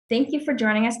Thank you for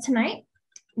joining us tonight.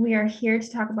 We are here to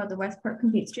talk about the Westport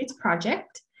Complete Streets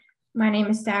project. My name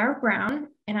is Sarah Brown,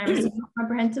 and I'm a Senior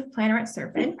Comprehensive Planner at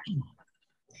SRPEDD.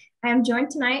 I am joined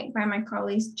tonight by my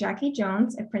colleagues Jackie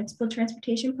Jones, a Principal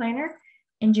Transportation Planner,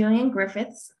 and Julian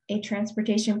Griffiths, a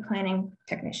Transportation Planning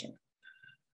Technician.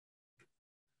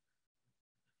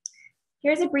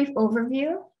 Here's a brief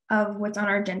overview of what's on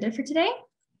our agenda for today.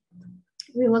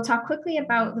 We will talk quickly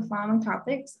about the following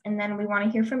topics, and then we want to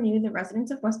hear from you, the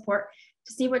residents of Westport,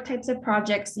 to see what types of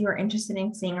projects you are interested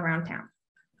in seeing around town.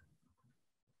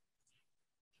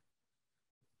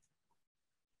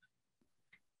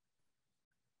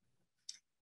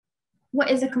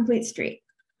 What is a complete street?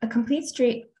 A complete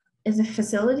street is a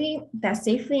facility that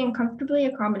safely and comfortably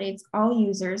accommodates all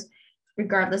users,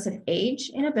 regardless of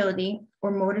age and ability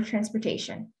or mode of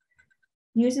transportation.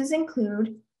 Uses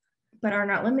include, but are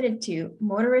not limited to,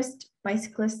 motorists,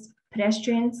 bicyclists,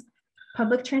 pedestrians,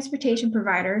 public transportation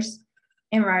providers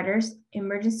and riders,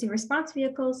 emergency response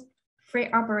vehicles,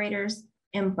 freight operators,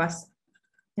 and bus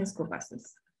and school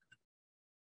buses.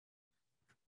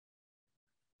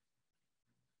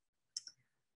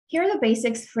 Here are the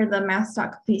basics for the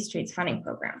MassDOT Complete Streets funding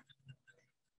program.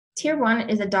 Tier 1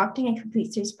 is adopting a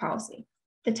Complete Streets policy.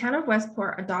 The Town of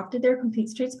Westport adopted their Complete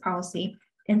Streets policy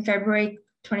in February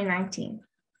 2019.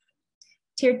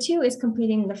 Tier 2 is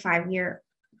completing the 5-year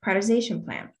prioritization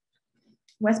plan.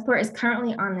 Westport is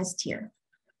currently on this tier.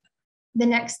 The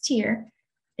next tier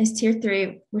is Tier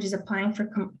 3, which is applying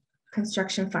for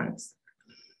construction funds.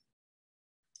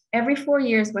 Every 4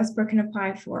 years, Westport can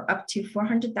apply for up to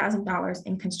 $400,000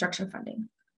 in construction funding.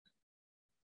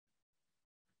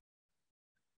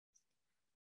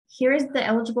 Here is the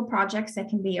eligible projects that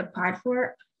can be applied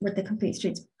for with the Complete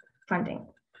Streets funding.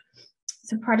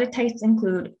 So project types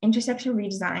include intersection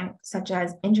redesign, such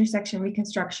as intersection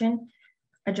reconstruction,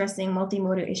 addressing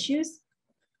multimodal issues,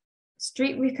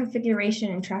 street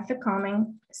reconfiguration and traffic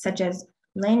calming, such as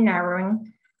lane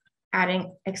narrowing,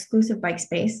 adding exclusive bike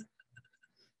space,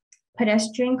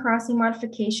 pedestrian crossing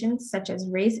modifications, such as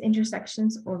raised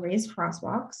intersections or raised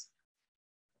crosswalks,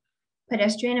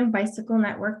 pedestrian and bicycle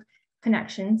network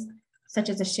connections, such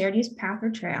as a shared use path or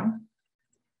trail,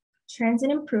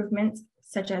 transit improvements,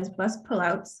 such as bus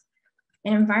pullouts,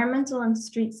 and environmental and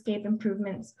streetscape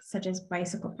improvements, such as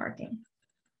bicycle parking.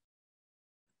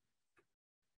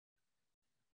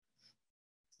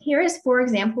 Here is 4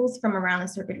 examples from around the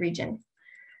circuit region.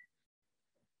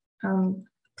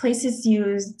 Places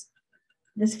used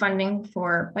this funding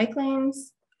for bike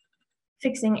lanes,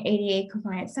 fixing ADA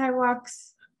compliant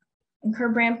sidewalks and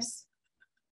curb ramps,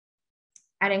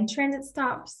 adding transit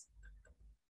stops,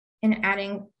 and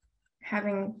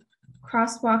having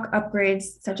crosswalk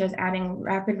upgrades, such as adding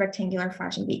rapid rectangular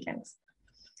flashing beacons.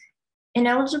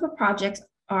 Ineligible projects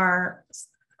are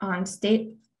on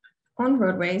state-owned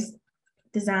roadways,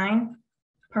 design,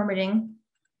 permitting,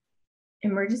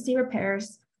 emergency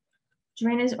repairs,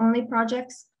 drainage-only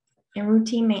projects, and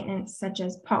routine maintenance, such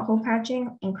as pothole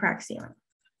patching and crack sealing.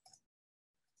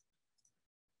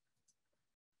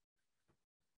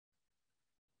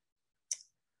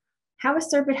 How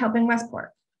is SRPEDD helping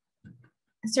Westport?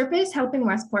 SRPEDD is helping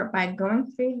Westport by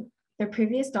going through their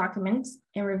previous documents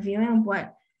and reviewing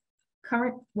what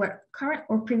current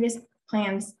or previous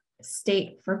plans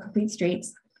state for complete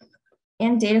streets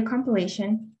and data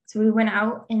compilation. So we went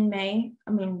out in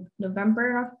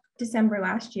November, December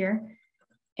last year,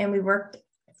 and we worked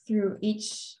through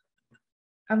each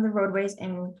of the roadways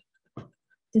and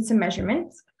did some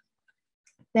measurements.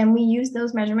 Then we used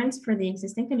those measurements for the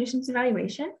existing conditions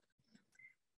evaluation.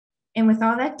 And with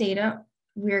all that data,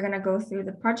 we're going to go through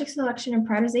the project selection and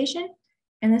prioritization,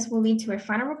 and this will lead to a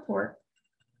final report,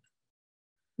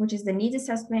 which is the needs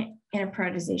assessment and a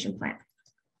prioritization plan.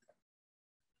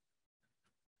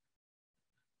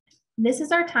 This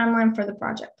is our timeline for the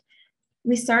project.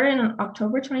 We started in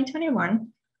October 2021,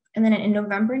 and then in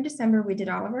November and December, we did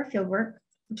all of our field work,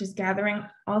 which is gathering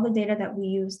all the data that we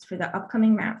used for the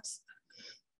upcoming maps.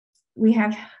 We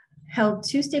have held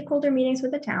 2 stakeholder meetings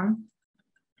with the town.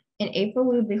 In April,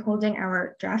 we will be holding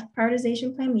our draft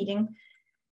prioritization plan meeting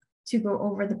to go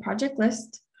over the project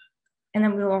list, and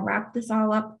then we will wrap this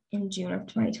all up in June of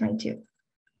 2022.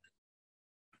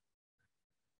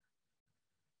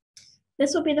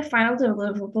 This will be the final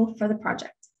deliverable for the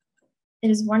project. It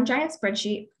is one giant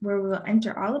spreadsheet where we will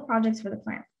enter all the projects for the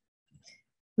plan.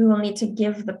 We will need to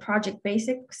give the project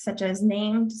basics, such as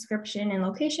name, description, and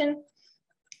location,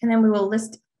 and then we will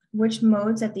list which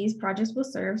modes that these projects will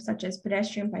serve, such as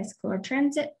pedestrian, bicycle, or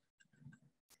transit.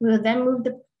 We will then move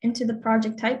into the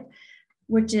project type,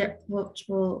 which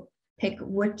will pick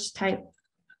which type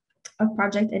of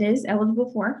project it is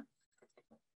eligible for.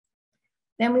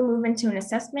 Then we move into an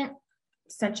assessment,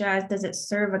 such as, does it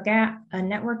serve a gap, a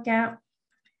network gap?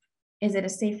 Is it a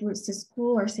safe routes to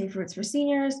school or safe routes for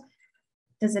seniors?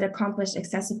 Does it accomplish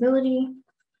accessibility?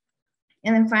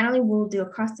 And then finally, we'll do a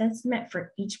cost estimate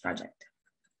for each project.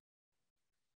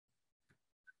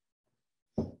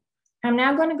 I'm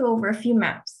now going to go over a few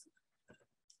maps.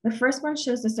 The first one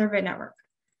shows the survey network.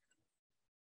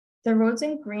 The roads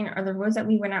in green are the roads that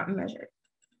we went out and measured.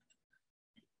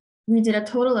 We did a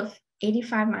total of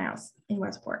 85 miles in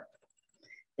Westport.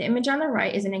 The image on the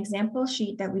right is an example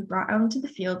sheet that we brought out into the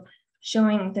field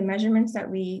showing the measurements that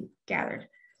we gathered,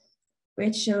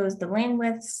 which shows the lane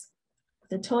widths,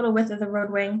 the total width of the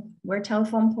roadway, where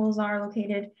telephone poles are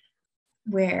located,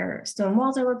 where stone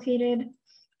walls are located.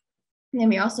 And then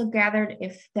we also gathered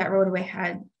if that roadway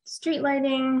had street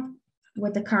lighting,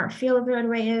 what the current feel of the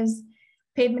roadway is,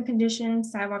 pavement condition,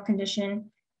 sidewalk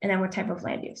condition, and then what type of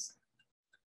land use.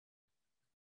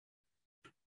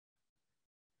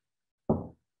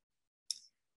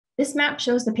 This map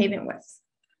shows the pavement widths.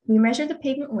 We measured the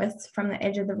pavement widths from the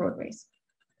edge of the roadways.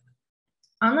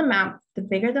 On the map, the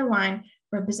bigger the line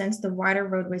represents the wider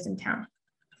roadways in town.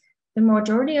 The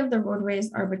majority of the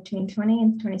roadways are between 20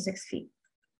 and 26 feet.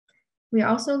 We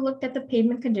also looked at the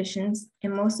pavement conditions,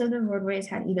 and most of the roadways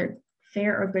had either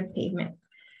fair or good pavement,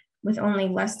 with only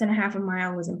less than a half a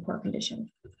mile was in poor condition.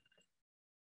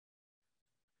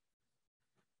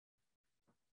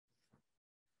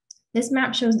 This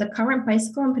map shows the current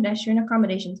bicycle and pedestrian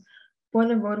accommodations for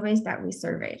the roadways that we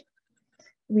surveyed.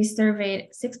 We surveyed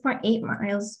 6.8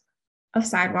 miles of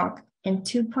sidewalk and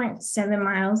 2.7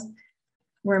 miles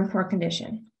were in poor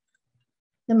condition.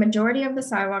 The majority of the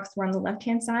sidewalks were on the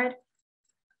left-hand side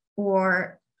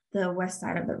or the west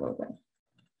side of the roadway.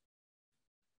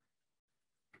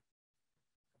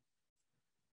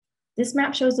 This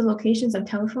map shows the locations of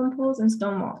telephone poles and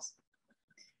stone walls.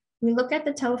 We look at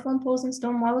the telephone poles and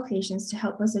stone wall locations to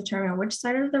help us determine which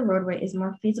side of the roadway is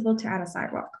more feasible to add a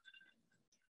sidewalk.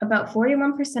 About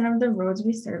 41% of the roads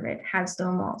we surveyed had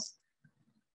stone walls.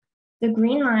 The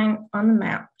green line on the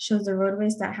map shows the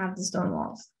roadways that have the stone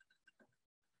walls.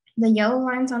 The yellow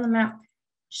lines on the map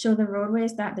show the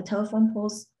roadways that the telephone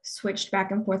poles switched back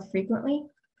and forth frequently.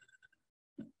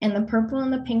 And the purple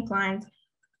and the pink lines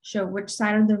show which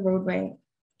side of the roadway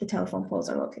the telephone poles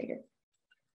are located.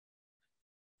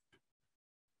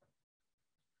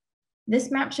 This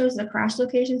map shows the crash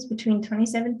locations between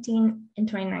 2017 and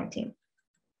 2019.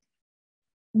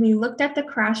 We looked at the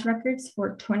crash records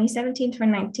for 2017,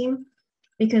 2019,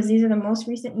 because these are the most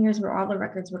recent years where all the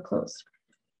records were closed.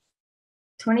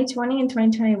 2020 and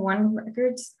 2021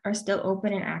 records are still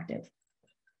open and active.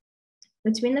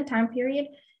 Between the time period,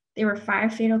 there were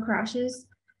 5 fatal crashes,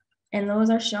 and those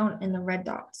are shown in the red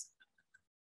dots.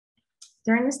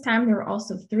 During this time, there were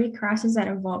also 3 crashes that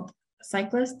involved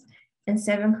cyclists and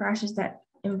 7 crashes that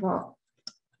involved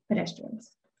pedestrians.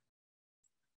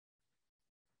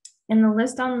 And the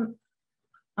list on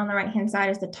the right-hand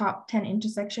side is the top 10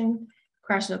 intersection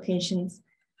crash locations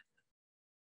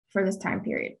for this time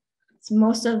period. So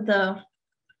most of the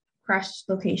crash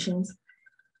locations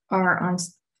are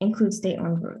include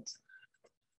state-owned roads.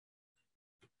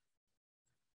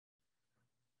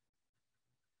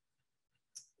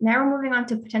 Now we're moving on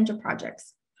to potential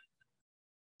projects.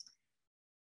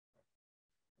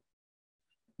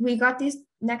 We got these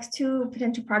next 2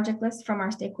 potential project lists from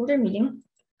our stakeholder meeting.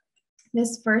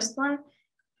 This first one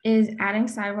is adding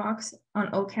sidewalks on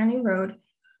Oak County Road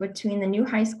between the new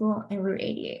high school and Route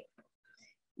 88.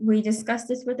 We discussed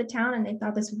this with the town and they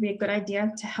thought this would be a good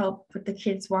idea to help with the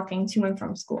kids walking to and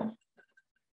from school.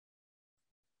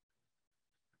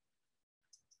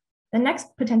 The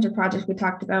next potential project we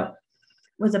talked about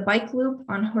was a bike loop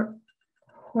on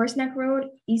Horseneck Road,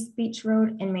 East Beach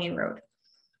Road, and Main Road.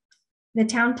 The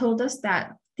town told us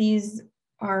that these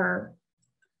are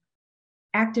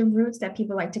active routes that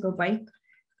people like to go bike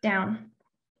down.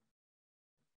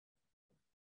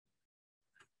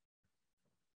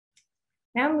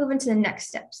 Now moving to the next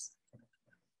steps.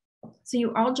 So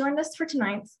you all joined us for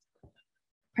tonight's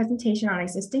presentation on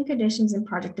existing conditions and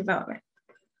project development.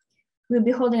 We'll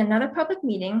be holding another public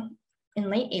meeting in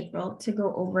late April to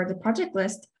go over the project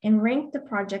list and rank the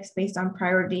projects based on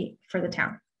priority for the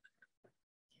town.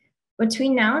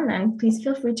 Between now and then, please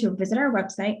feel free to visit our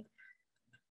website,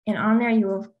 and on there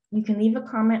you can leave a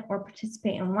comment or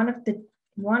participate in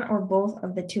one or both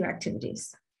of the 2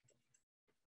 activities.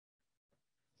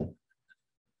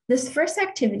 This first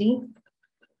activity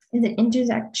is an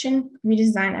intersection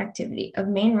redesign activity of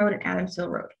Main Road and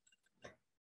Adamsville Road.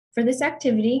 For this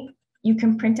activity, you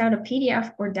can print out a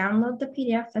PDF or download the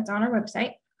PDF that's on our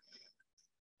website.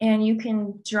 and you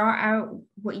can draw out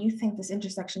what you think this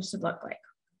intersection should look like.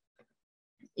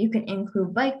 You can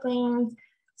include bike lanes,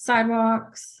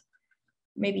 sidewalks,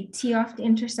 maybe tee off the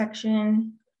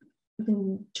intersection. You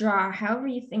can draw however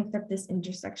you think that this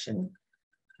intersection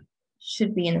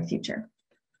should be in the future.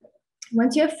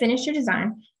 Once you have finished your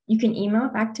design, you can email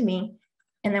it back to me,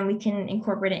 and then we can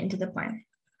incorporate it into the plan.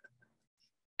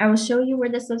 I will show you where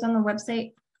this lives on the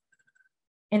website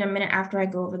in a minute after I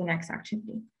go over the next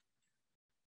activity.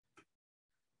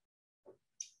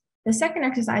 The second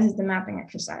exercise is the mapping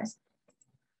exercise.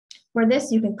 For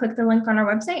this, you can click the link on our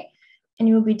website and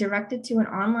you will be directed to an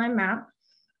online map.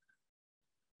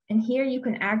 And here you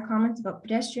can add comments about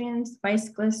pedestrians,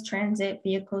 bicyclists, transit,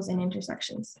 vehicles, and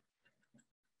intersections.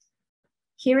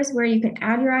 Here is where you can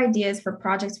add your ideas for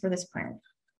projects for this plan.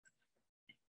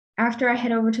 After I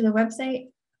head over to the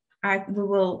website, we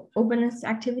will open this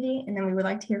activity, and then we would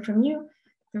like to hear from you,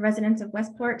 the residents of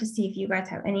Westport, to see if you guys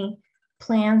have any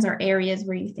plans or areas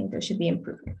where you think there should be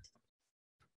improvement.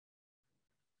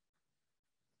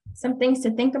 Some things to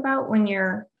think about when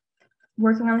you're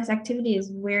working on this activity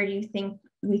is, where do you think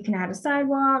we can add a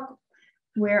sidewalk?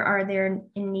 Where are there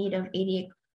in need of ADA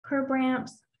curb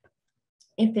ramps?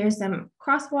 If there's some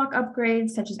crosswalk upgrades,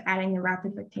 such as adding the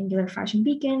rapid rectangular flashing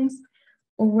beacons,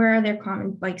 or where are there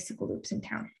common bicycle loops in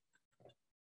town?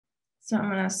 So I'm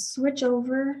going to switch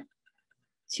over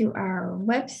to our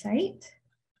website,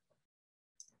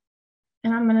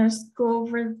 and I'm going to go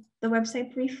over the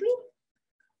website briefly.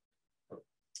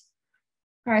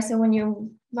 All right, so when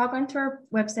you log onto our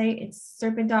website, it's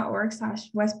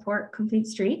SRPEDD.org/Westport Complete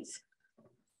Streets.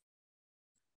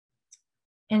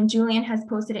 And Julian has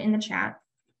posted it in the chat.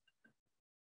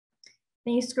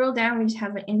 Then you scroll down, we just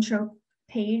have an intro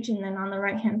page, and then on the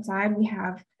right-hand side, we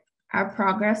have our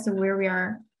progress of where we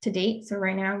are to date. So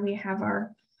right now we have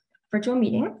our virtual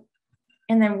meeting,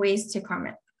 and then ways to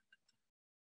comment.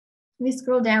 We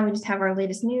scroll down, we just have our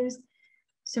latest news.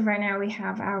 So right now we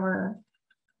have our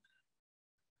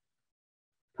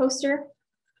poster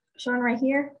shown right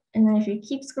here. And then if you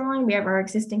keep scrolling, we have our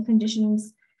existing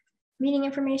conditions meeting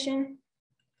information.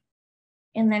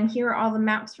 And then here are all the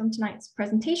maps from tonight's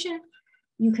presentation.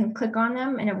 You can click on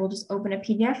them and it will just open a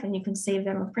PDF, and you can save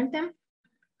them or print them.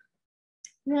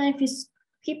 And then if you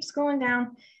keep scrolling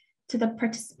down to the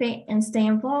participate and stay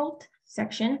involved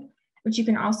section, which you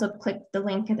can also click the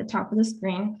link at the top of the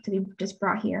screen to be just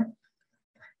brought here.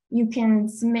 You can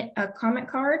submit a comment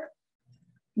card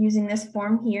using this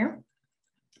form here,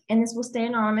 and this will stay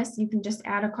anonymous. You can just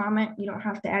add a comment. You don't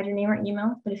have to add your name or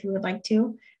email, but if you would like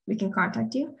to, we can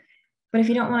contact you. But if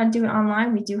you don't want to do it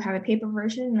online, we do have a paper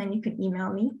version, and then you can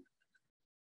email me.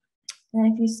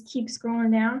 And if you keep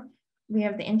scrolling down, we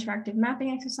have the interactive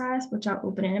mapping exercise, which I'll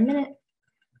open in a minute.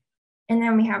 And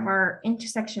then we have our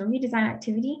intersection redesign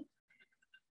activity.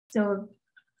 So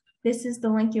this is the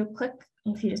link you'll click.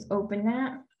 If you just open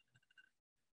that,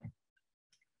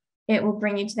 it will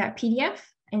bring you to that PDF,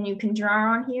 and you can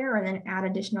draw on here and then add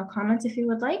additional comments if you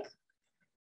would like.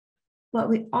 But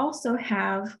we also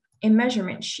have a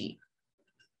measurement sheet.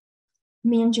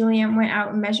 Me and Julian went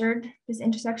out and measured this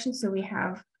intersection, so we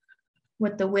have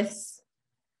what the widths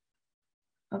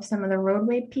of some of the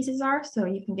roadway pieces are, so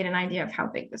you can get an idea of how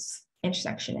big this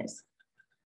intersection is.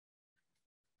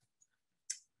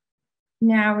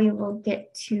 Now we will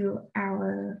get to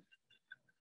our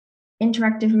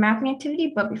interactive mapping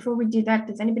activity, but before we do that,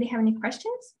 does anybody have any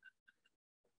questions?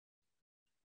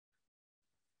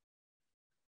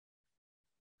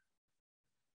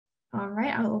 All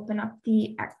right, I'll open up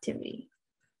the activity.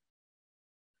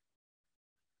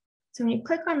 So when you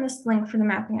click on this link for the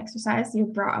mapping exercise, you're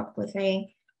brought up with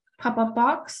a pop-up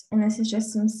box, and this is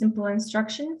just some simple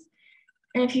instructions.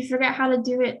 And if you forget how to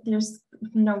do it, there's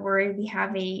no worry. We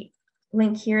have a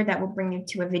link here that will bring you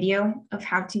to a video of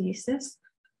how to use this.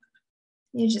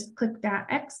 You just click that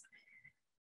X.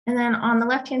 And then on the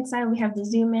left-hand side, we have the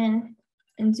zoom in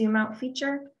and zoom out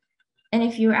feature. And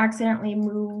if you accidentally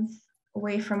move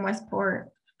away from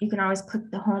Westport, you can always click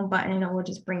the home button and it will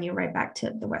just bring you right back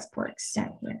to the Westport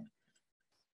extent here.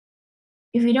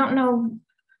 If you don't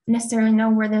necessarily know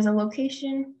where there's a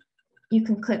location, you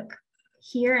can click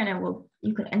here and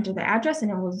you can enter the address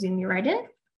and it will zoom you right in.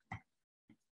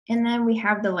 And then we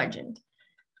have the legend.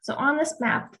 So on this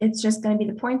map, it's just going to be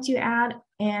the points you add,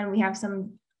 and we have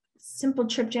some simple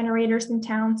trip generators in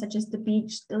town, such as the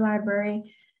beach, the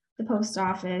library, the post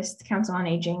office, the council on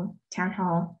aging, town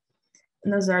hall,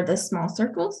 and those are the small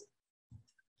circles.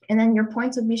 And then your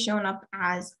points will be shown up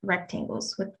as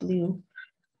rectangles with blue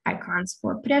icons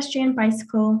for pedestrian,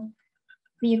 bicycle,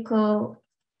 vehicle,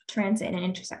 transit, and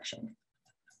intersection.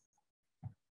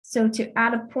 So to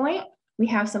add a point, We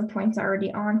have some points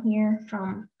already on here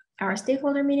from our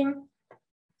stakeholder meeting.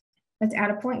 Let's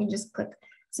add a point. You just click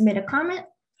submit a comment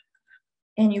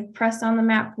and you press on the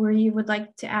map where you would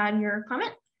like to add your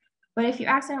comment. But if you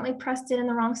accidentally pressed it in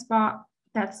the wrong spot,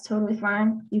 that's totally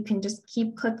fine. You can just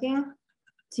keep clicking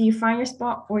till you find your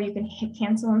spot, or you can hit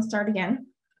cancel and start again.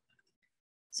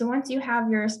 So once you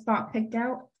have your spot picked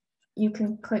out, you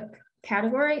can click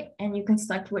category and you can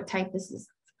select what type this is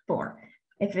for.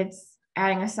 If it's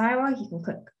adding a sidewalk, you can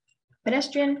click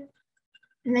pedestrian,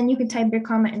 and then you can type your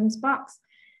comment in this box.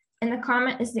 And the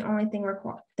comment is the only thing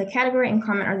required. The category and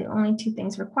comment are the only two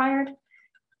things required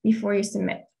before you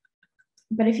submit.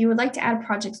 But if you would like to add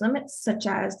project limits, such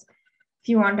as if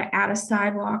you wanted to add a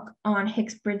sidewalk on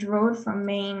Hicksbridge Road from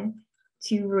Main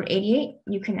to Route 88,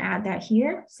 you can add that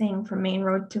here, saying from Main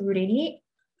Road to Route 88.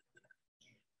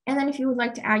 And then if you would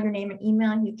like to add your name and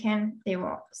email, you can. They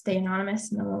will stay anonymous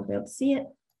and no one will be able to see it.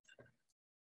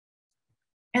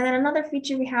 And then another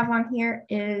feature we have on here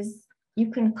is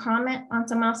you can comment on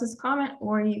someone else's comment,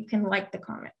 or you can like the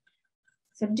comment.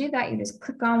 So to do that, you just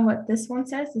click on what this one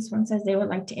says. This one says they would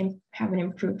like to have an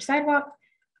improved sidewalk,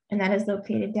 and that is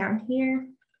located down here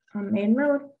on Main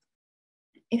Road.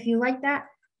 If you like that,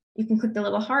 you can click the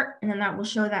little heart, and then that will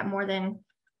show that more than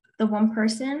the one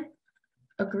person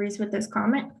agrees with this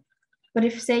comment. But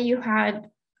if, say, you had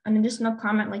an additional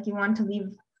comment, like you want to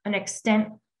leave an extent,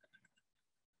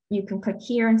 you can click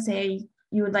here and say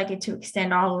you would like it to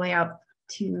extend all the way up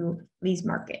to Lee's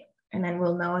Market. And then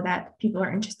we'll know that people are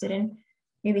interested in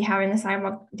maybe having the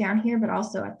sidewalk down here, but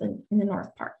also at in the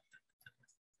north part.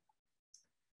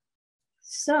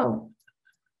 So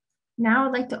now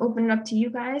I'd like to open it up to you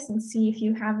guys and see if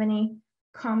you have any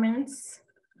comments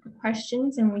or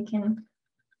questions, and we can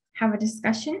have a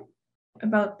discussion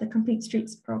about the Complete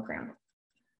Streets program.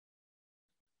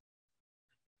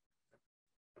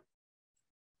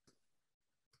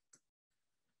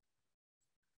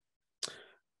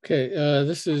 Okay,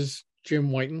 this is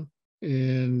Jim Whiten,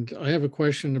 and I have a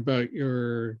question about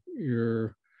your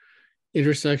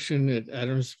intersection at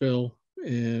Adamsville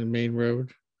and Main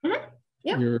Road. Mm-hmm.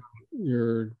 Yeah.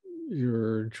 Your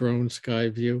drone sky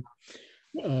view.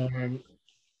 I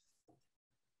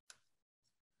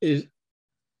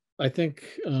think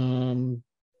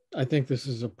this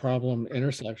is a problem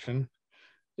intersection.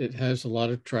 It has a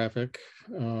lot of traffic.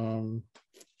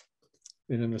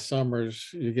 And in the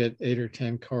summers, you get 8 or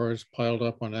 10 cars piled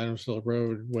up on Adamsville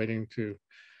Road waiting to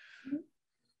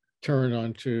turn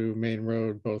onto Main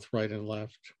Road, both right and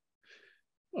left.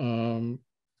 And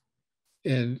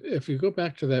if you go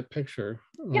back to that picture,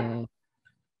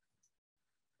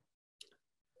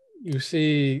 you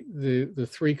see the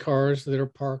 3 cars that are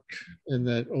parked in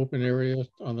that open area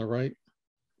on the right.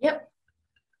 Yep.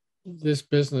 This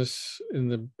business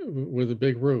with a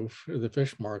big roof, the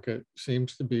fish market,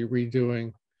 seems to be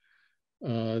redoing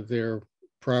their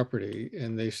property,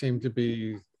 and they seem to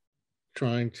be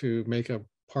trying to make a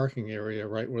parking area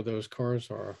right where those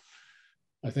cars are.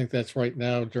 I think that's right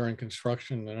now during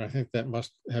construction, and I think that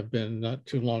must have been not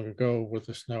too long ago with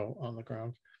the snow on the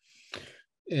ground.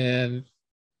 And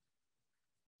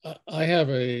I have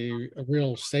a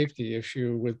real safety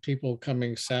issue with people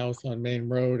coming south on Main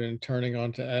Road and turning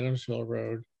onto Adamsville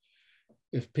Road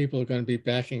if people are going to be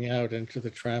backing out into the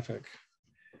traffic.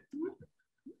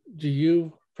 Do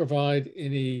you provide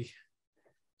any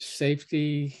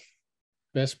safety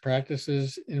best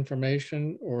practices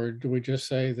information, or do we just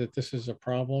say that this is a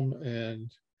problem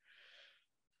and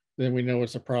then we know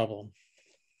it's a problem?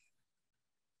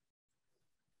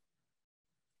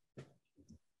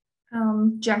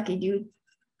 Jackie, do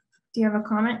you have a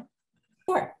comment?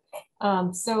 Sure.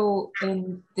 So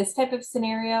in this type of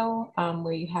scenario,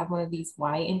 where you have one of these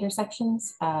Y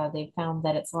intersections, they found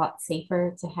that it's a lot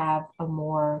safer to have a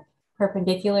more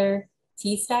perpendicular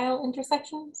T-style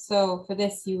intersection. So for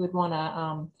this, you would want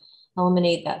to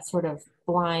eliminate that sort of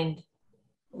blind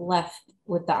left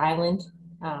with the island.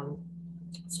 So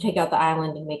take out the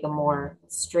island and make a more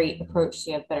straight approach.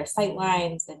 So you have better sight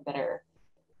lines and better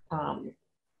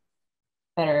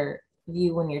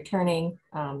view when you're turning,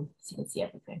 so you can see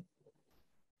everything.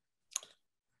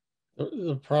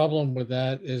 The problem with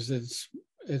that is it's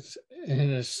an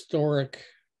historic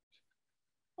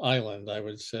island, I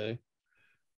would say.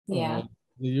 Yeah.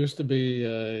 There used to be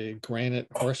a granite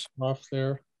horse trough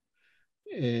there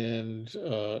and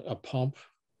a pump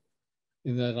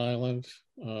in that island.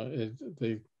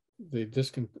 They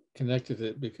disconnected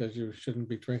it because you shouldn't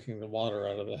be drinking the water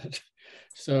out of that.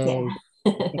 So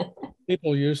yeah.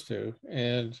 People used to,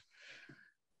 and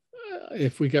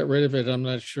if we got rid of it, I'm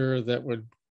not sure that would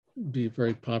be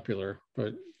very popular,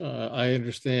 but I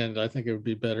understand. I think it would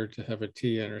be better to have a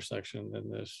T intersection than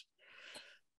this.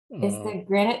 Is the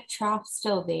granite trough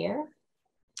still there?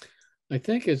 I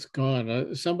think it's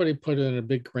gone. Somebody put in a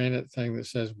big granite thing that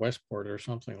says Westport or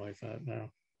something like that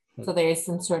now. But, so there is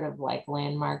some sort of like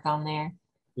landmark on there.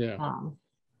 Yeah.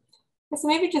 So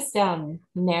maybe just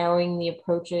narrowing the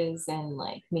approaches and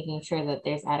like making sure that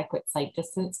there's adequate sight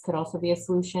distance could also be a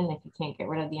solution if you can't get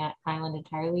rid of the island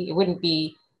entirely. It wouldn't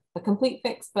be a complete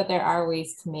fix, but there are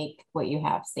ways to make what you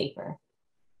have safer,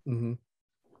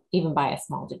 even by a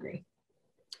small degree.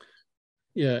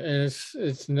 Yeah, and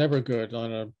it's never good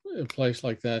on a place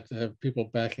like that to have people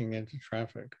backing into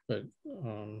traffic, but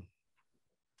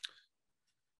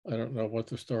I don't know what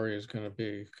the story is going to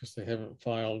be because they haven't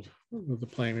filed with the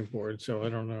planning board, so I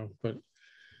don't know. But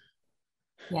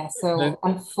yeah, so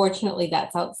unfortunately,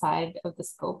 that's outside of the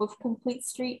scope of complete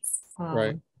streets.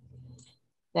 Right.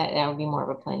 That would be more of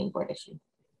a planning board issue.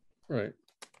 Right.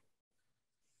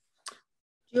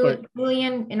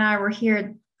 Julian and I were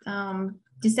here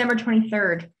December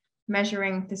 23rd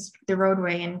measuring the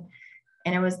roadway, and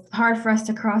it was hard for us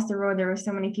to cross the road. There were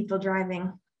so many people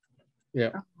driving.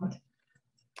 Yeah.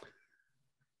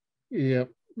 Yep.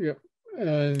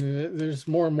 And there's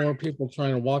more and more people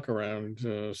trying to walk around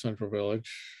Central Village,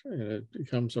 and it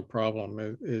becomes a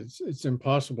problem. It's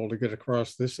impossible to get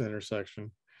across this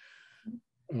intersection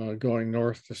going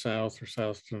north to south or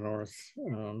south to north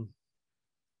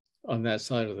on that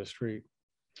side of the street.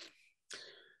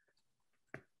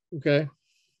 Okay.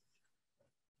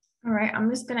 All right, I'm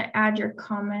just going to add your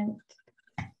comment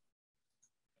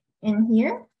in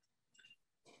here.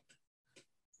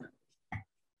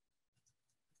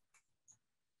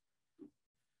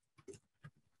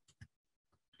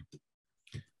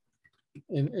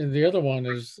 And the other one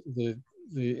is the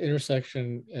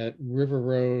intersection at River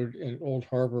Road and Old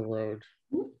Harbor Road.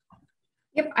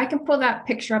 Yep, I can pull that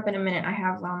picture up in a minute. I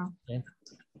have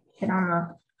it on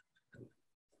the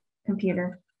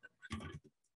computer.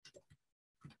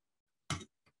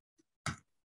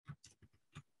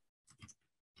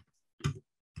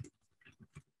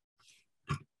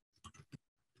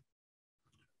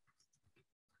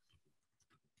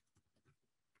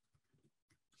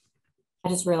 I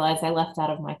just realized I left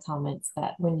out of my comments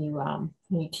that when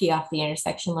you tee off the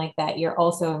intersection like that, you're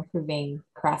also improving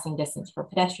crossing distance for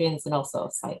pedestrians and also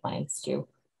sight lines too.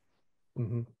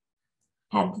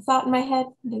 Had the thought in my head,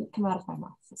 didn't come out of my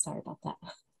mouth, so sorry about that.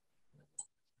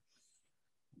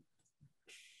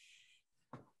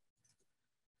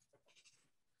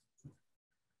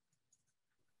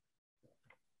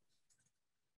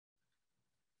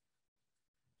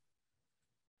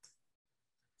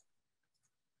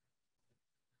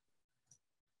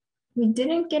 We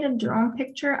didn't get a drone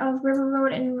picture of River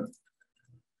Road and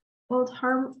Old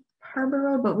Harbor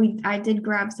Road, but I did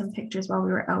grab some pictures while we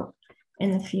were out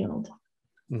in the field.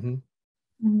 Let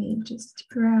me just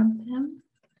grab them.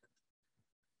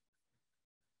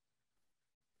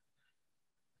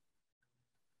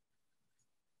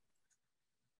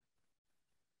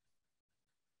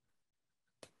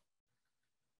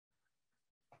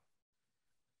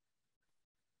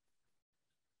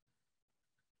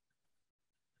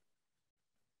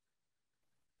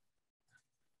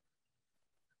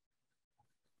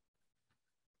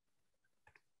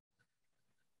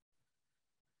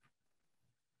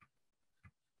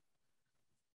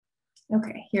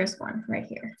 Okay, here's one right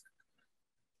here.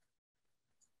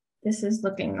 This is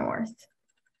looking north.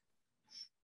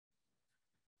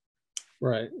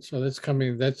 Right, so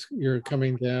you're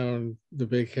coming down the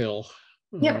big hill.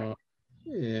 Yep.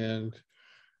 And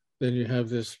then you have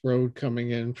this road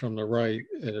coming in from the right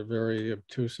at a very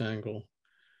obtuse angle.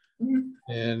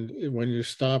 And when you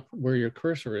stop where your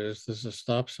cursor is, there's a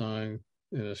stop sign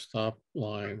and a stop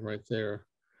line right there.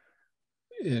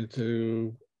 And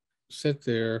to sit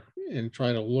there and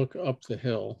try to look up the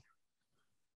hill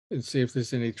and see if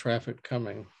there's any traffic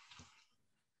coming,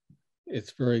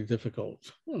 it's very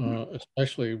difficult,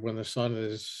 especially when the sun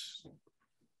is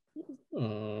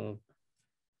in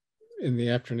the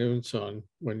afternoon sun,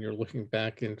 when you're looking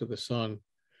back into the sun,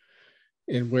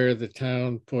 and where the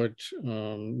town put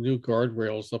new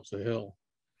guardrails up the hill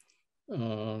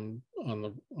on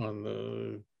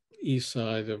the east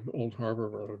side of Old Harbor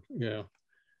Road. Yeah,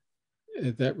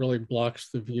 that really blocks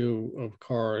the view of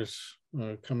cars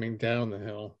coming down the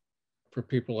hill for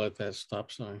people at that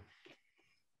stop sign.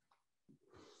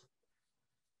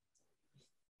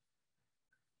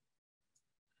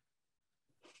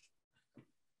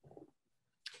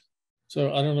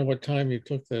 So I don't know what time you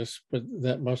took this, but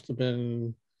that must have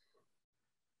been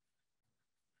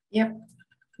Yep.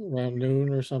 around noon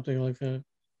or something like that.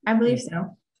 I believe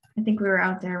so. I think we were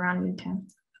out there around Newtown.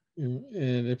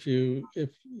 And if you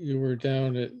were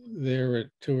down there at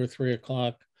 2 or 3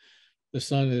 o'clock, the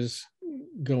sun is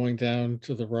going down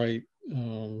to the right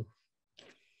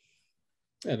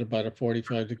at about a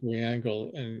 45-degree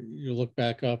angle, and you look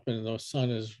back up and the sun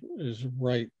is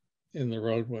right in the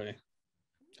roadway.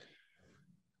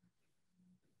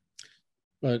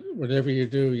 But whatever you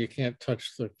do, you can't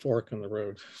touch the fork in the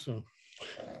road. So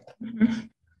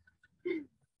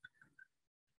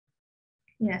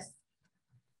Yes.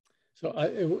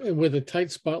 so with a tight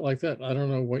spot like that, I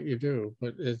don't know what you do,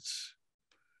 but it's,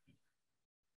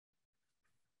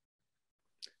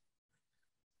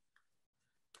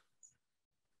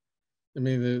 I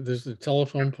mean, there's the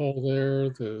telephone pole there.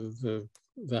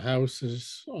 The house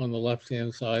is on the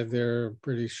left-hand side there,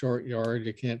 pretty short yard.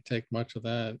 You can't take much of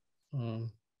that.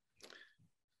 And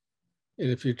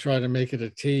if you try to make it a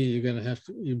T, you're going to have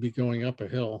to, you'd be going up a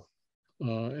hill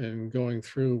and going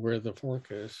through where the fork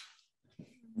is.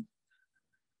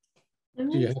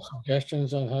 Do you have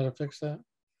suggestions on how to fix that?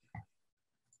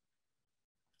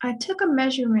 I took a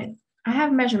measurement. I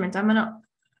have measurements. I'm gonna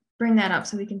bring that up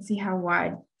so we can see how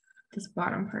wide this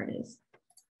bottom part is.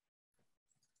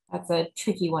 That's a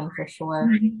tricky one for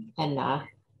sure, and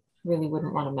really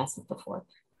wouldn't want to mess with the fork.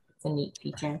 It's a neat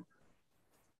feature.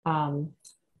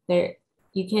 There,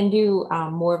 you can do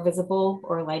more visible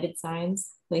or lighted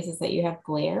signs, places that you have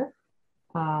glare.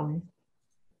 And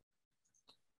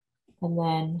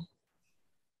then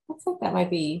looks like that might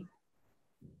be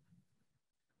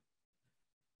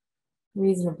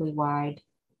reasonably wide.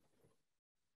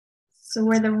 So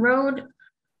where the road,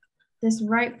 this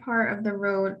right part of the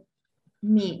road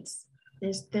meets,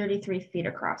 is 33 feet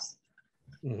across.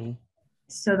 Mm-hmm.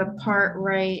 So the part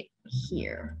right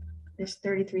here, there's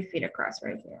 33 feet across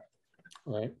right here.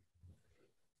 Right.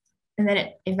 And then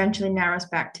it eventually narrows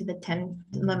back to the 10,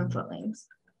 11-foot lanes.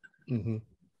 Mm-hmm.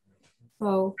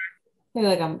 So maybe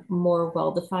like a more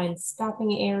well-defined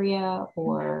stopping area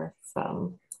or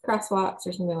some crosswalks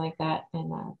or something like that, and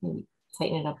maybe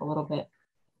tighten it up a little bit.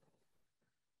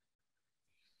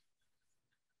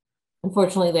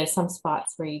 Unfortunately, there's some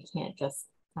spots where you can't just,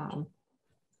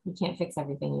 you can't fix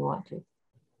everything you want to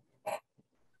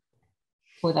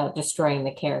without destroying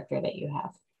the character that you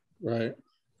have. Right.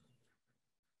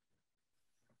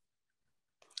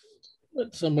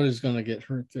 But somebody's going to get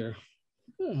hurt there.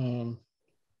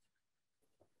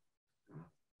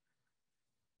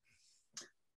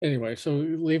 Anyway, so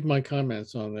leave my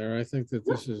comments on there. I think that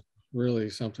this is really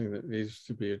something that needs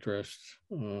to be addressed.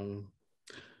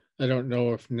 I don't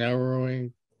know if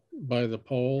narrowing by the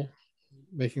pole,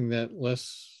 making that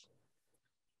less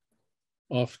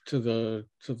off to the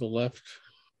left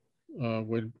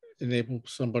would enable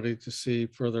somebody to see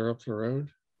further up the road.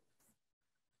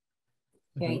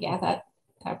 Yeah, that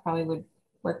probably would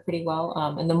work pretty well.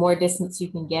 And the more distance you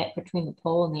can get between the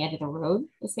pole and the edge of the road,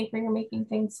 the safer you're making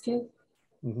things too.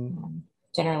 Mm-hmm.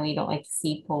 Generally, you don't like to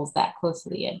see poles that close to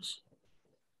the edge.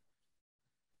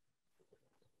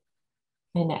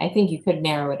 And I think you could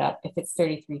narrow it up. If it's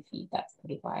 33 feet, that's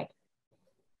pretty wide.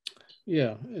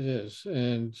 Yeah, it is.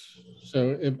 And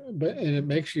so it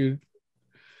makes you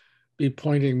be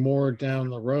pointing more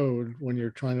down the road when you're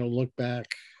trying to look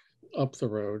back up the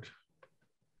road.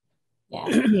 Yeah.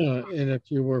 And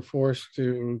if you were forced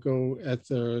to go at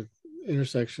the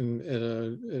intersection at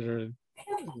a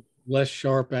less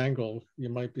sharp angle, you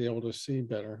might be able to see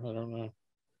better. I don't know.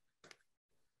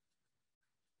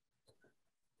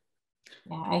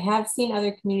 Yeah, I have seen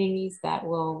other communities that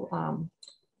will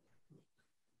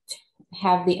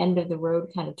have the end of the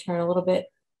road kind of turn a little bit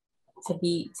to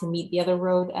meet the other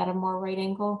road at a more right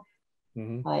angle.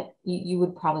 Mm-hmm. But you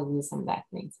would probably lose some of that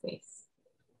green space.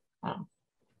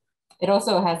 It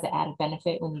also has the added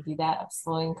benefit when you do that of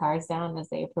slowing cars down as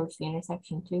they approach the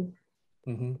intersection too.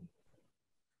 Mm-hmm.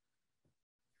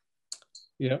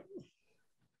 Yeah.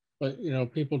 But, you know,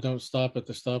 people don't stop at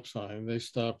the stop sign. They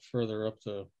stop further up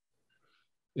the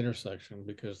intersection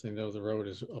because they know the road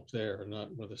is up there,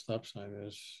 not where the stop sign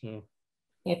is. So.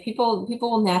 Yeah, people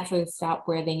will naturally stop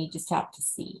where they need to stop to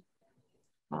see.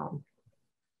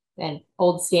 And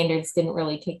old standards didn't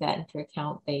really take that into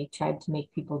account. They tried to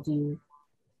make people do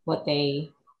what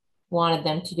they wanted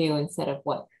them to do instead of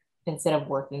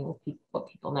working with what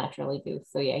people naturally do.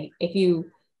 So yeah, if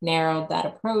you narrowed that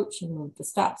approach and moved the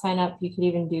stop sign up, you could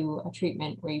even do a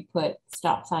treatment where you put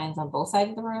stop signs on both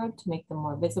sides of the road to make them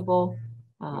more visible.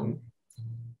 But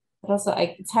also,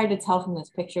 it's hard to tell from this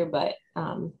picture, but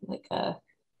like a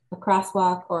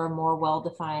crosswalk or a more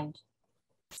well-defined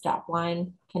stop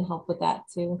line can help with that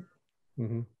too.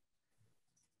 Mm-hmm.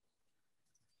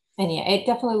 And yeah, it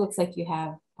definitely looks like you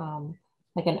have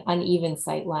like an uneven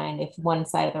sight line if one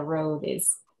side of the road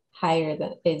is higher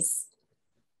than is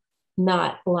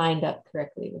not lined up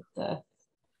correctly with the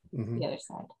other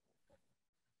side.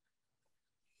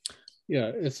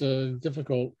 Yeah, it's a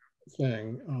difficult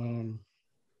thing.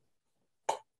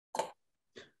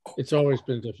 It's always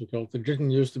been difficult. There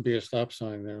didn't used to be a stop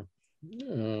sign there.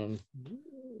 And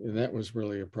that was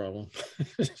really a problem.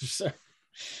 So.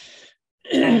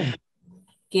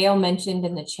 Gail mentioned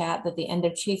in the chat that the end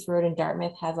of Chase Road in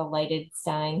Dartmouth has a lighted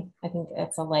sign. I think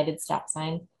that's a lighted stop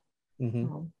sign.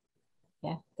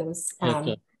 Yeah, those.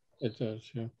 It does,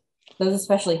 yeah. Those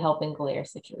especially help in glare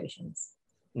situations.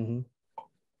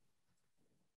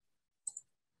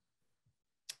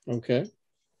 Okay.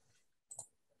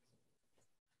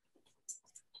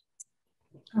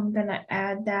 I'm gonna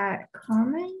add that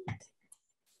comment.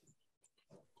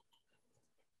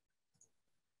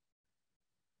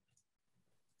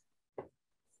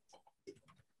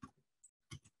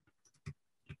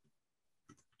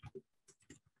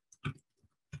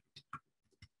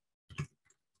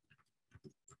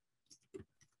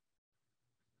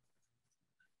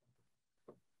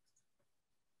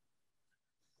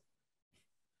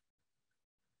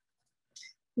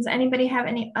 Does anybody have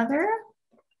any other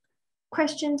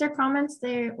questions or comments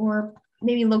there, or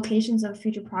maybe locations of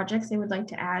future projects they would like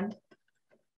to add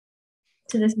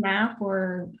to this map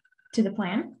or to the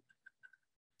plan?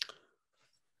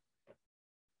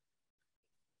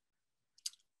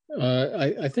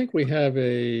 I think we have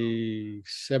a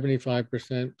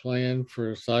 75% plan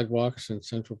for sidewalks in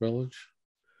Central Village.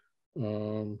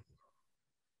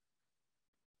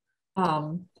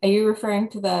 Are you referring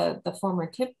to the former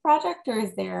TIP project, or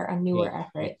is there a newer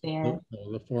effort there?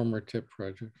 The former TIP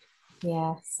project.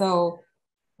 Yeah, so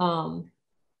I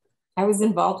was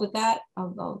involved with that. I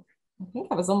think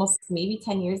that was almost maybe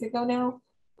 10 years ago now.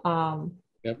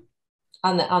 Yep.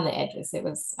 On the edges, it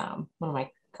was one of my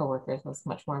coworkers was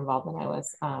much more involved than I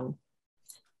was.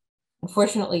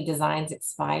 Unfortunately, designs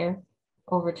expire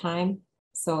over time,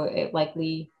 so it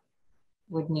likely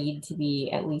would need to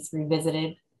be at least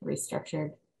revisited,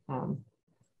 restructured.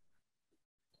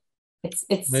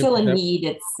 It's still a need.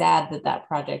 It's sad that that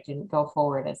project didn't go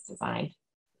forward as designed,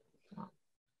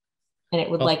 and it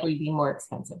would likely be more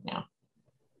expensive now.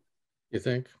 You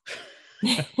think?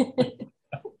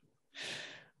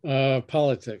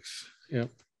 Politics. Yep.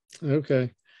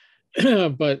 Okay.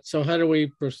 But so how do we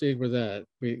proceed with that?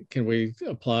 Can we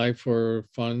apply for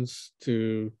funds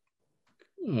to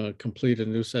complete a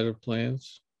new set of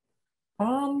plans?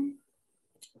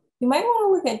 You might want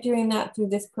to look at doing that through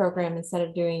this program instead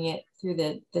of doing it through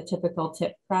the typical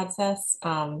TIP process.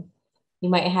 You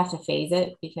might have to phase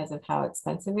it because of how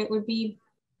expensive it would be,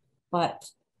 but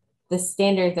the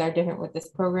standards are different with this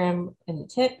program and the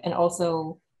TIP, and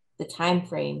also the time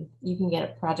frame. You can get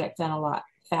a project done a lot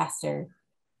faster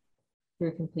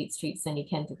through Complete Streets than you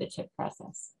can through the TIP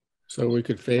process. So we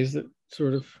could phase it,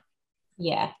 sort of?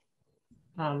 Yeah.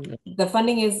 The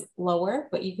funding is lower,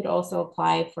 but you could also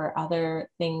apply for other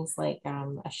things like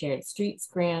a shared streets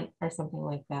grant or something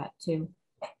like that too.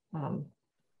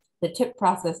 The TIP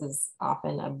process is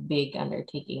often a big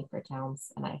undertaking for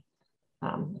towns, and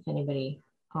if anybody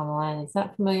on the line is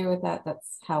not familiar with that,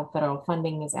 that's how federal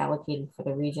funding is allocated for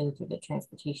the region through the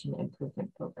Transportation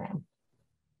Improvement Program.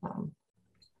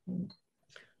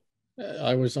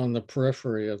 I was on the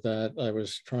periphery of that. I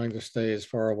was trying to stay as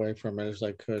far away from it as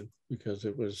I could because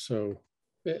it was so,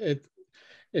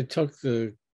 it took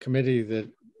the committee that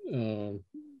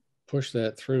pushed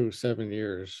that through 7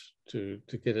 years to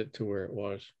get it to where it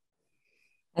was.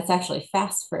 That's actually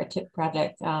fast for a TIP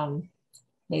project.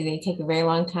 They take a very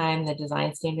long time. The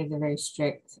design standards are very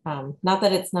strict. Not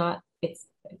that it's not, it's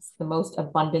the most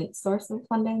abundant source of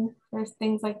funding for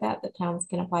things like that towns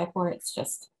can apply for. It's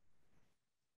just,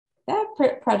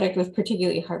 that project was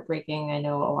particularly heartbreaking. I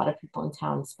know a lot of people in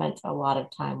town spent a lot of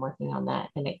time working on that,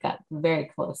 and it got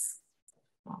very close.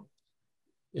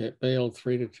 It failed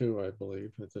 3-2, I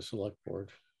believe, at the select board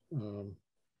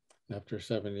after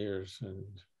 7 years, and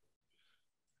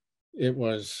it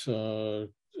was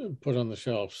put on the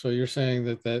shelf. So you're saying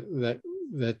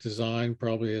that design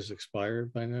probably has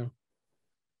expired by now?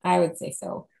 I would say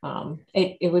so.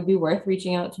 It would be worth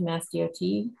reaching out to Mass DOT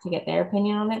to get their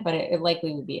opinion on it, but it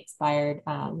likely would be expired.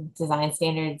 Design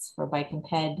standards for bike and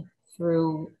ped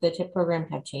through the TIP program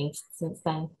have changed since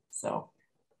then. So,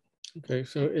 okay,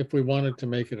 so if we wanted to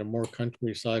make it a more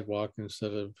country sidewalk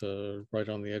instead of right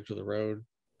on the edge of the road,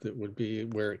 that would be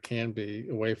where it can be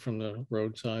away from the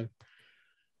roadside.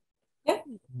 Yeah,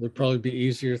 would probably be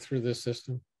easier through this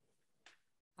system.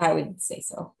 I would say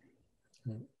so.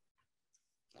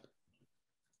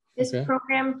 This Okay.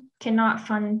 program cannot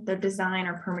fund the design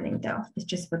or permitting though. It's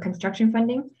just for construction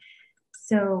funding.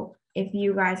 So if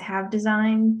you guys have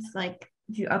designs, like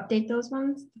if you update those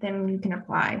ones, then you can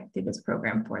apply through this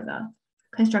program for the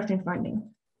construction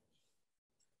funding.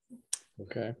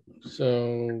 Okay.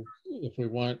 So if we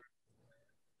want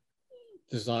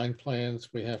design plans,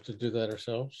 we have to do that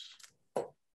ourselves?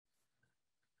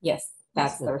 Yes,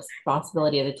 that's the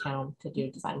responsibility of the town to do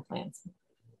design plans,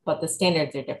 but the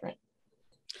standards are different.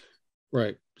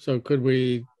 Right. So could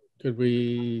we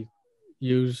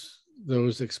use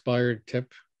those expired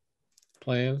tip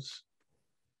plans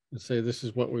and say this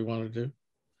is what we want to do?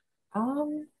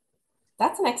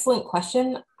 That's an excellent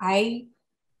question. I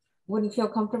wouldn't feel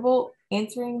comfortable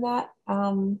answering that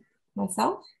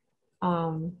myself.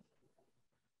 I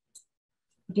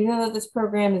do know that this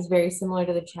program is very similar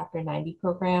to the Chapter 90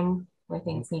 program, where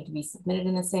things need to be submitted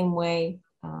in the same way.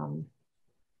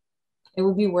 It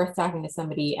would be worth talking to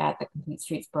somebody at the Complete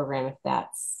Streets program if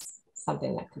that's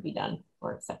something that could be done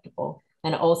or acceptable.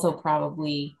 And also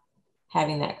probably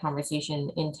having that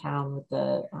conversation in town with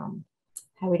the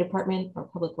highway department or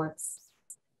public works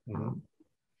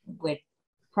would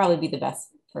probably be the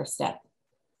best first step,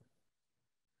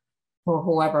 or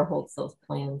whoever holds those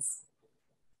plans.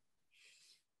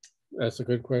 That's a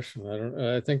good question.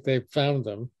 I think they found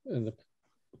them in the,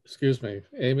 excuse me,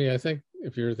 Amy, I think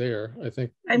if you're there, I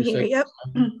think I'm here. Yep.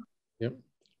 Yep.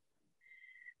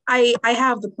 I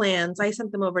have the plans. I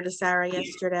sent them over to Sarah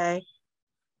yesterday.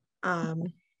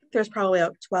 There's probably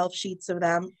about 12 sheets of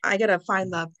them. I gotta find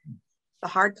the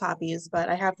hard copies, but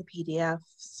I have the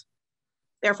PDFs.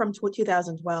 They're from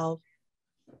 2012.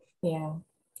 Yeah.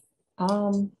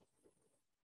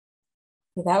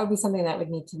 That would be something that would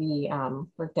need to be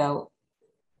worked out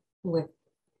with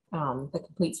the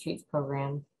Complete Streets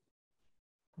program.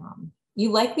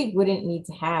 You likely wouldn't need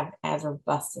to have as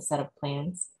robust a set of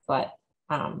plans, but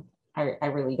I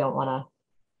really don't want to.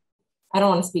 I don't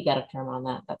want to speak out of term on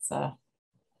that. That's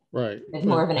right. It's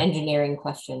more of an engineering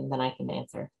question than I can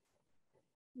answer.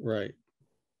 Right,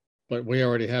 but we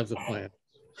already have the plan,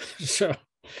 so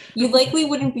you likely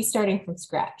wouldn't be starting from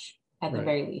scratch at the right.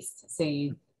 very least. So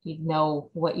you'd know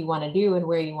what you want to do and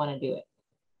where you want to do it.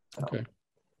 So.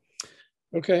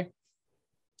 Okay.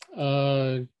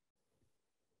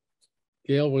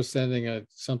 Gail was sending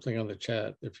something on the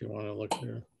chat if you want to look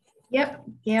there. Yep,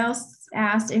 Gail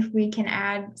asked if we can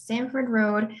add Sanford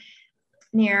Road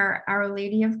near Our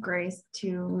Lady of Grace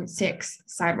to 6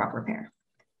 sidewalk repair.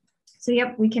 So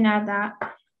yep, we can add that.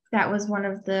 That was one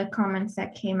of the comments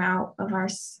that came out of our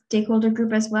stakeholder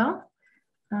group as well.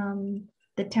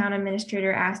 The town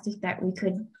administrator asked if we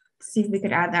could see if we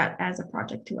could add that as a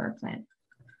project to our plan.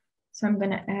 So I'm going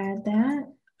to add that.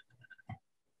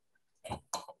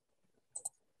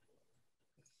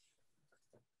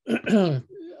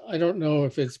 I don't know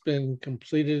if it's been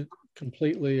completed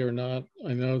completely or not.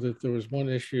 I know that there was one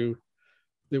issue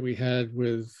that we had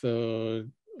with the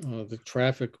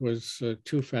traffic was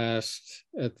too fast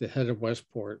at the head of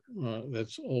Westport.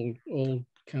 That's old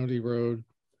county road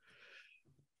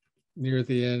near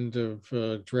the end of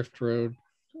Drift Road,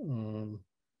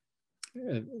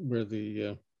 where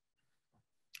the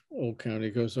old county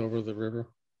goes over the river.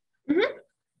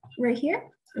 Right here.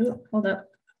 Ooh, hold up.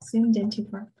 Zoomed in too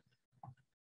far.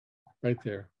 Right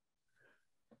there.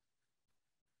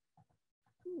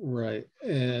 Right,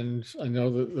 and I know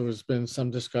that there has been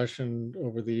some discussion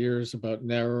over the years about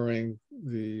narrowing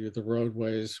the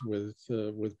roadways with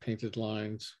painted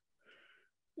lines,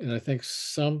 and I think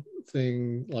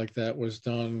something like that was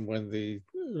done when the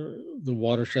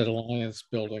Watershed Alliance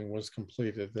building was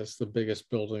completed. That's the biggest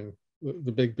building,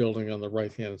 the big building on the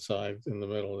right-hand side in the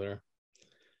middle there.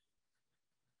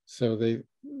 So they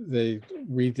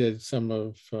redid some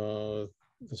of the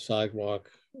sidewalk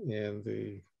and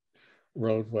the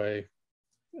roadway.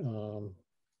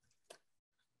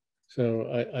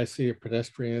 So I see a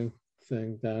pedestrian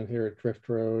thing down here at Drift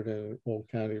Road and Old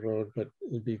County Road, but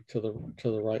it'd be to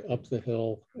the right up the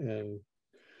hill and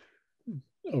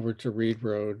over to Reed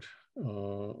Road,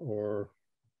 or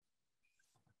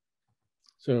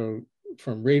so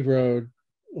from Reed Road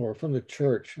or from the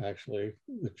church, actually,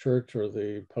 the church or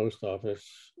the post office,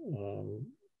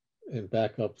 and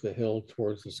back up the hill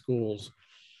towards the schools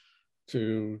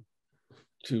to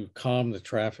calm the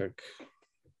traffic.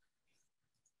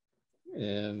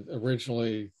 And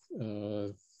originally,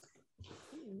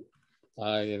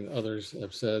 I and others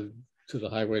have said to the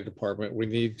highway department, we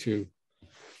need to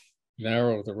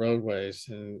narrow the roadways.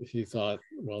 And he thought,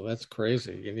 well, that's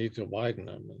crazy. You need to widen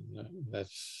them. And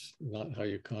that's not how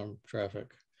you calm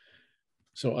traffic.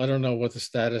 So I don't know what the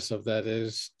status of that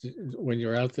is. When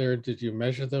you're out there, did you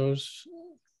measure those?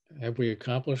 have we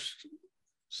accomplished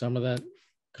some of that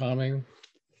calming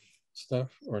stuff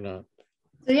or not?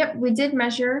 So yep, we did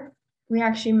measure. We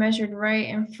actually measured right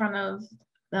in front of,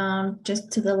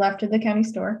 just to the left of the county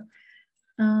store.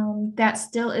 That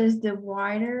still is the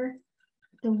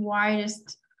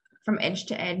widest from edge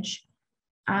to edge.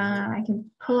 I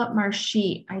can pull up my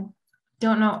sheet. I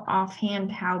don't know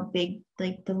offhand how big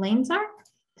like the lanes are,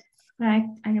 but I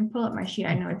can pull up my sheet.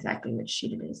 I know exactly which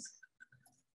sheet it is.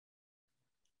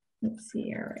 Let's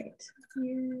see, all right.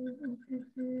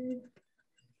 Here.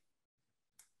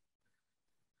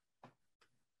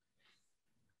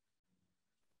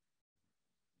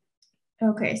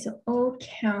 Okay, so Old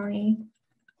County.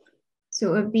 So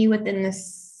it would be within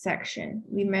this section.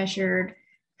 We measured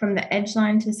from the edge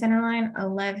line to the center line,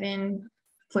 11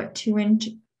 foot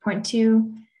 2.2,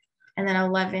 and then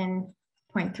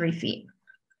 11.3 feet.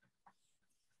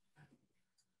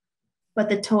 But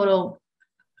the total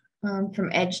from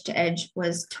edge to edge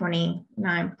was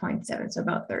 29.7, so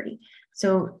about 30.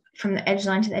 So from the edge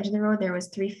line to the edge of the road, there was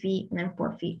 3 feet and then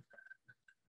 4 feet.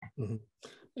 Mm-hmm.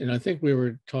 And I think we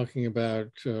were talking about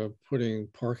putting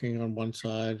parking on one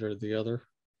side or the other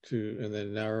and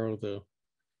then narrow the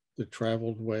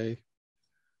traveled way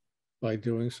by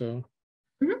doing so.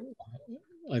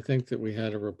 Mm-hmm. I think that we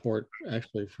had a report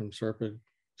actually from SRPEDD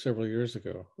several years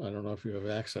ago. I don't know if you have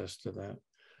access to that,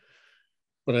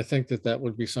 but I think that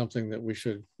would be something that we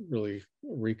should really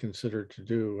reconsider to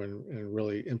do and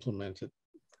really implement it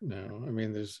now. I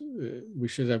mean, we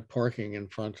should have parking in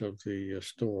front of the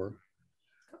store.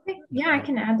 Okay, yeah, I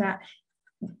can add that.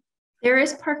 There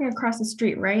is parking across the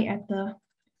street, right? At the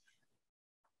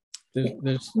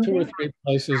there's 2 or 3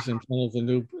 places in front of the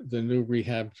new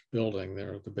rehabbed building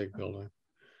there, the big building.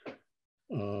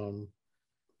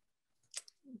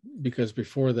 Because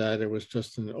before that, it was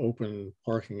just an open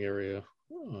parking area.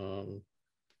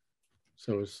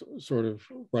 So it's sort of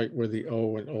right where the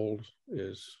O and Old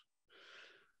is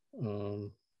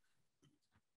on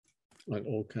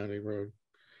Old County Road.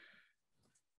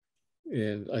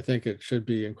 And I think it should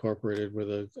be incorporated with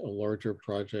a larger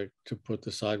project to put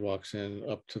the sidewalks in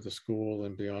up to the school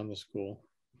and beyond the school.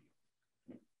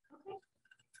 Okay.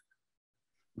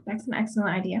 That's an excellent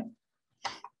idea.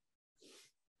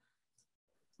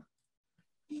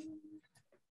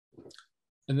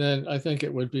 And then I think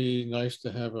it would be nice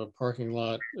to have a parking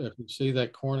lot. If you see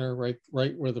that corner right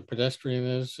where the pedestrian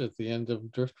is at the end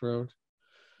of Drift Road.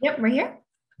 Yep, right here.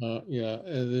 Yeah,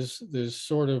 there's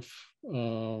sort of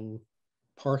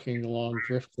parking along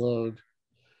Drift Road,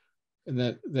 and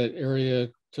that area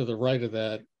to the right of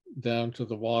that down to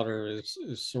the water is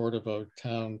sort of a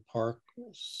town park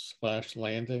 /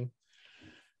 landing.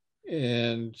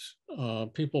 And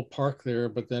people park there,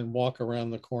 but then walk around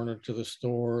the corner to the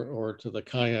store or to the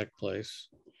kayak place,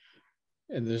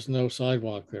 and there's no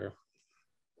sidewalk there.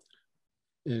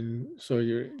 And so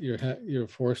you're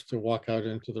forced to walk out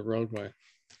into the roadway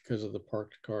because of the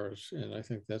parked cars, and I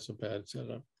think that's a bad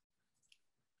setup.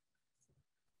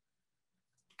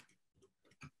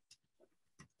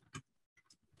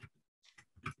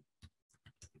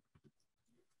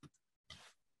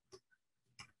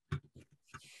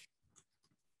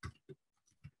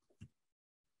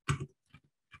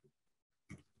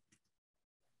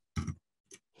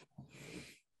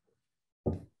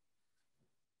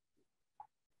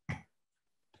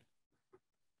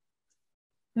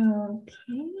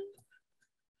 Okay.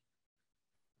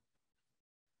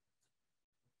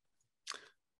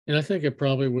 And I think it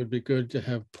probably would be good to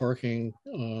have parking,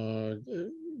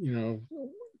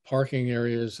 parking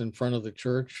areas in front of the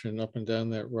church and up and down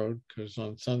that road, because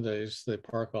on Sundays they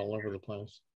park all over the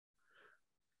place.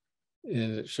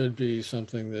 And it should be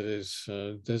something that is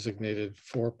designated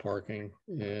for parking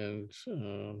and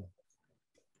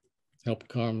help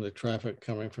calm the traffic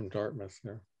coming from Dartmouth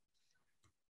there.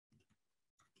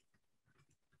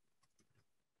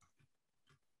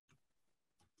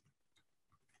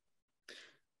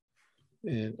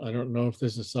 And I don't know if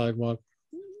there's a sidewalk.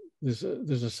 There's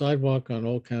a sidewalk on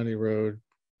Old County Road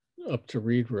up to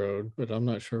Reed Road, but I'm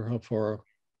not sure how far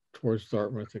towards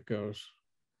Dartmouth it goes.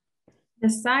 The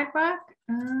sidewalk.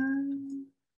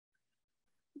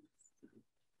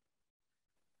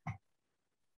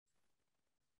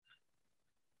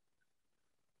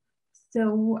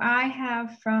 So I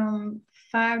have from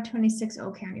 526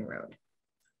 Old County Road.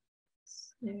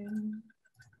 So.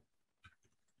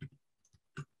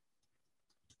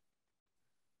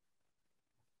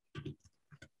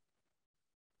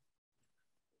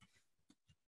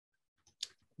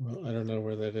 Well, I don't know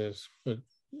where that is, but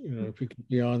if you get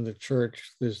beyond the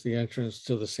church, there's the entrance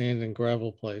to the sand and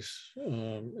gravel place.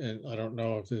 And I don't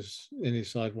know if there's any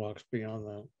sidewalks beyond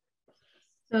that.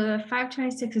 So the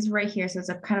 526 is right here. So it's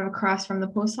kind of across from the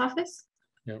post office.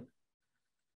 Yep.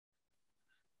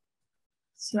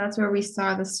 So that's where we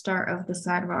saw the start of the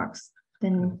sidewalks,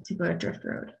 then to go to Drift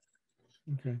Road.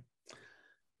 Okay.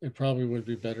 It probably would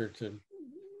be better to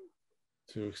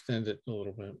extend it a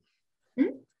little bit.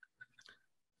 Mm-hmm.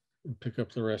 And pick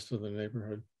up the rest of the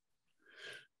neighborhood.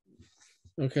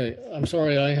 Okay, I'm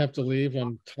sorry I have to leave.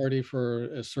 I'm tardy for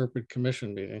a SRPEDD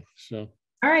commission meeting. So.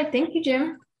 All right, thank you,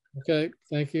 Jim. Okay,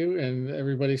 thank you, and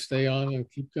everybody stay on and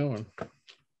keep going.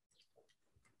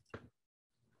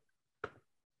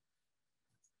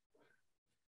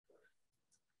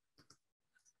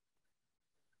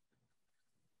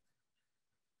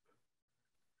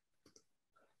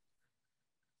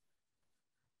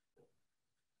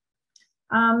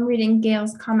 Reading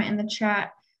Gail's comment in the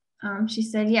chat. She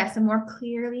said, yes, a more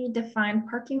clearly defined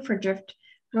parking for Drift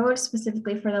Road,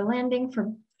 specifically for the landing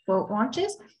for boat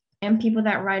launches and people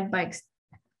that ride bikes,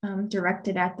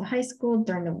 directed at the high school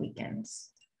during the weekends.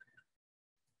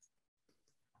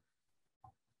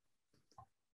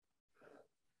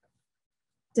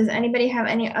 Does anybody have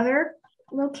any other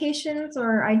locations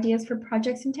or ideas for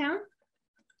projects in town?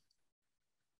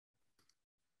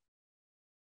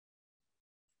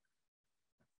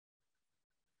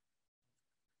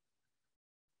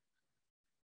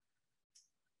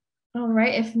 All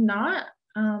right, if not,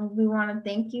 we want to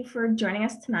thank you for joining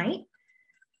us tonight.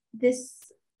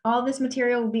 All this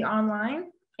material will be online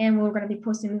and we're going to be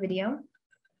posting the video.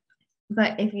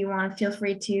 But if you want, feel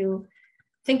free to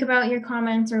think about your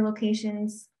comments or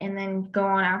locations and then go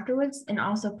on afterwards and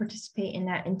also participate in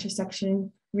that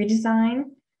intersection redesign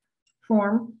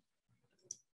form.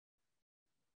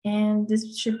 And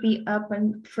this should be up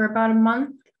for about a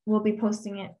month. We'll be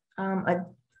posting it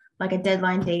like a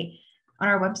deadline date on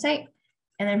our website.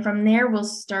 And then from there, we'll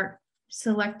start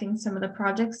selecting some of the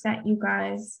projects that you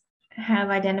guys have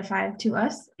identified to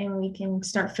us, and we can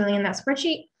start filling in that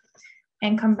spreadsheet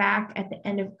and come back at the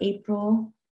end of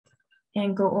April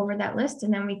and go over that list.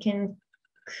 And then we can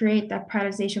create that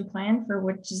prioritization plan for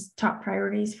which is top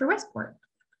priorities for Westport.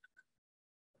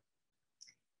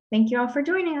 Thank you all for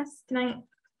joining us tonight.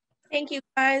 Thank you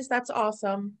guys. That's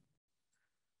awesome.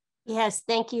 Yes,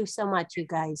 thank you so much, you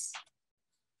guys.